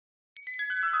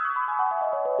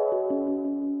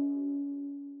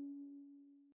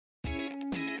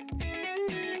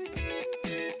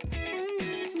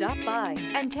Stop by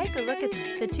and take a look at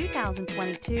the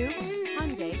 2022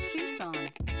 Hyundai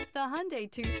Tucson. The Hyundai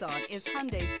Tucson is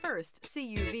Hyundai's first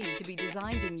CUV to be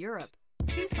designed in Europe.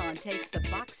 Tucson takes the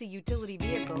boxy utility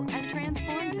vehicle and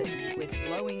transforms it. With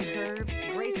flowing curves,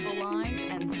 graceful lines,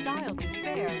 and style to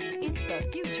spare, it's the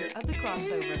future of the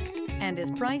crossover and is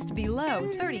priced below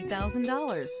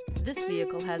 $30,000. This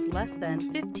vehicle has less than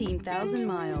 15,000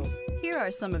 miles. Here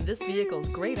are some of this vehicle's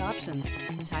great options: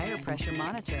 tire pressure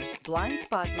monitor, blind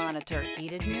spot monitor,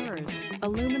 heated mirrors,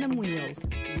 aluminum wheels,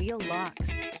 wheel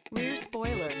locks, rear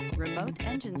spoiler, remote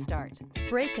engine start,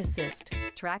 brake assist,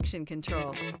 traction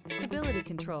control, stability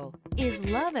control. Is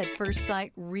love at first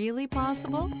sight really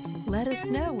possible? Let us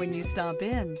know when you stop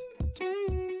in.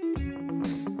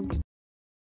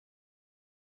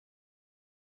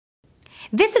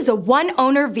 This is a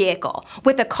one-owner vehicle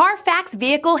with a Carfax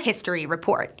Vehicle History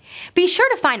Report. Be sure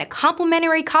to find a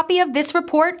complimentary copy of this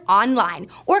report online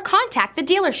or contact the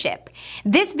dealership.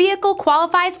 This vehicle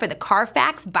qualifies for the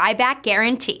Carfax Buyback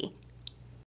Guarantee.